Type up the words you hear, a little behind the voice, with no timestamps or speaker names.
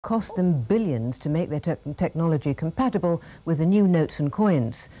Cost them billions to make their technology compatible with the new notes and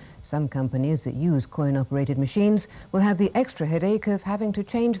coins. Some companies that use coin-operated machines will have the extra headache of having to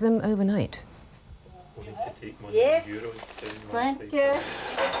change them overnight. Yes, thank you.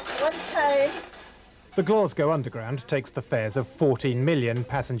 One time. The Glasgow Underground takes the fares of 14 million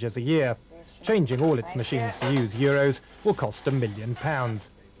passengers a year. Changing all its machines to use euros will cost £1 million.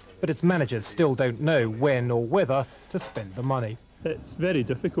 But its managers still don't know when or whether to spend the money. It's very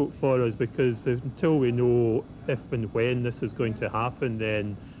difficult for us because until we know if and when this is going to happen,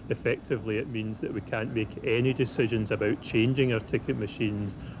 then effectively it means that we can't make any decisions about changing our ticket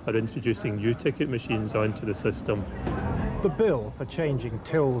machines or introducing new ticket machines onto the system. The bill for changing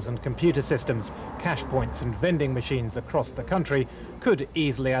tills and computer systems, cash points and vending machines across the country could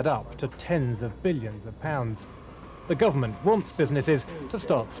easily add up to tens of billions of pounds. The government wants businesses to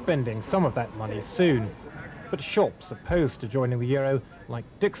start spending some of that money soon. But shops opposed to joining the euro, like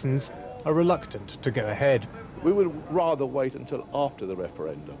Dixon's, are reluctant to go ahead. We would rather wait until after the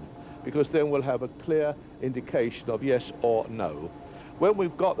referendum, because then we'll have a clear indication of yes or no. When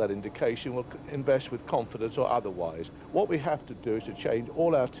we've got that indication, we'll invest with confidence or otherwise. What we have to do is to change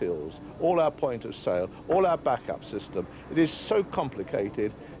all our tills, all our point of sale, all our backup system. It is so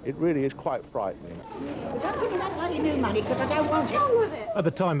complicated, it really is quite frightening. Don't give me that bloody new money, because I don't want it. What's wrong with it? At the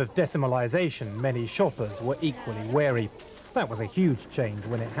time of decimalisation, many shoppers were equally wary. That was a huge change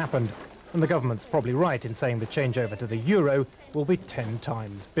when it happened, and the government's probably right in saying the changeover to the euro will be 10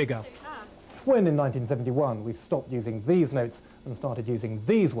 times bigger. When in 1971 we stopped using these notes and started using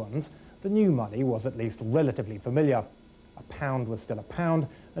these ones, the new money was at least relatively familiar. A pound was still a pound,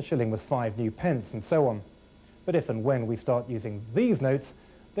 a shilling was 5 new pence, and so on. But if and when we start using these notes,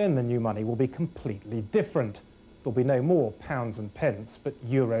 then the new money will be completely different. There'll be no more pounds and pence, but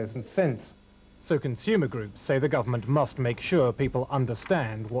euros and cents. So consumer groups say the government must make sure people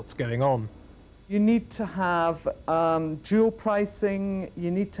understand what's going on. You need to have dual pricing, you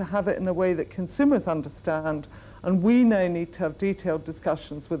need to have it in a way that consumers understand, and we now need to have detailed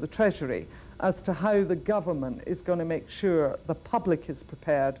discussions with the Treasury as to how the government is going to make sure the public is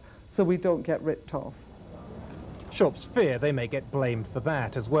prepared so we don't get ripped off. Shops fear they may get blamed for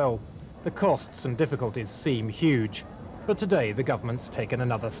that as well. The costs and difficulties seem huge. But today the government's taken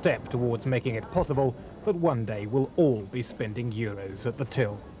another step towards making it possible that one day we'll all be spending euros at the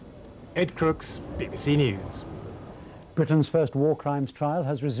till. Ed Crooks, BBC News. Britain's first war crimes trial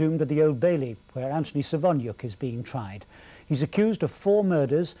has resumed at the Old Bailey, where Anthony Savoniuk is being tried. He's accused of 4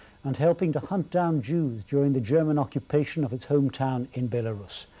 murders and helping to hunt down Jews during the German occupation of its hometown in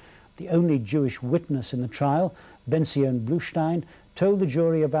Belarus. The only Jewish witness in the trial, Benzion Bluestein, told the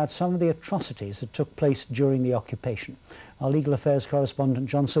jury about some of the atrocities that took place during the occupation. Our legal affairs correspondent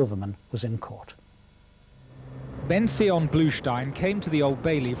John Silverman was in court. Benzion Bluestein came to the Old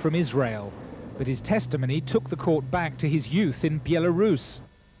Bailey from Israel, but his testimony took the court back to his youth in Belarus.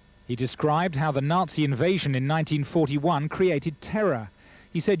 He described how the Nazi invasion in 1941 created terror.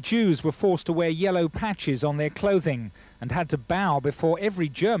 He said Jews were forced to wear yellow patches on their clothing and had to bow before every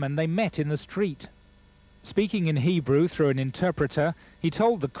German they met in the street. Speaking in Hebrew through an interpreter, he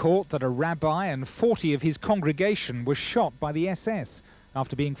told the court that a rabbi and 40 of his congregation were shot by the SS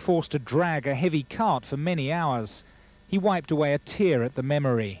after being forced to drag a heavy cart for many hours. He wiped away a tear at the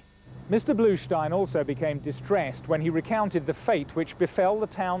memory. Mr. Bluestein also became distressed when he recounted the fate which befell the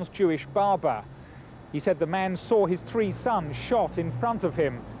town's Jewish barber. He said the man saw his 3 sons shot in front of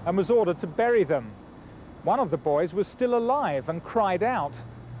him and was ordered to bury them. One of the boys was still alive and cried out,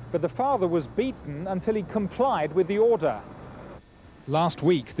 but the father was beaten until he complied with the order. Last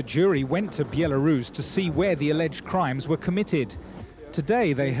week, the jury went to Belarus to see where the alleged crimes were committed.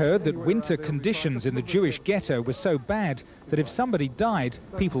 Today, they heard that winter conditions in the Jewish ghetto were so bad that if somebody died,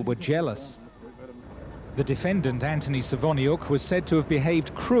 people were jealous. The defendant, Anthony Savoniuk, was said to have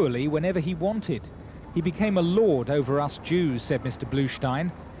behaved cruelly whenever he wanted. He became a lord over us Jews, said Mr. Bluestein,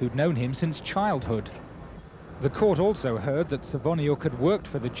 who'd known him since childhood. The court also heard that Savoniuk had worked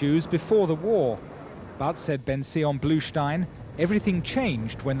for the Jews before the war. But, said Benzion Bluestein, everything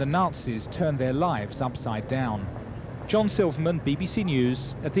changed when the Nazis turned their lives upside down. John Silverman, BBC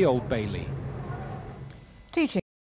News, at the Old Bailey. Teaching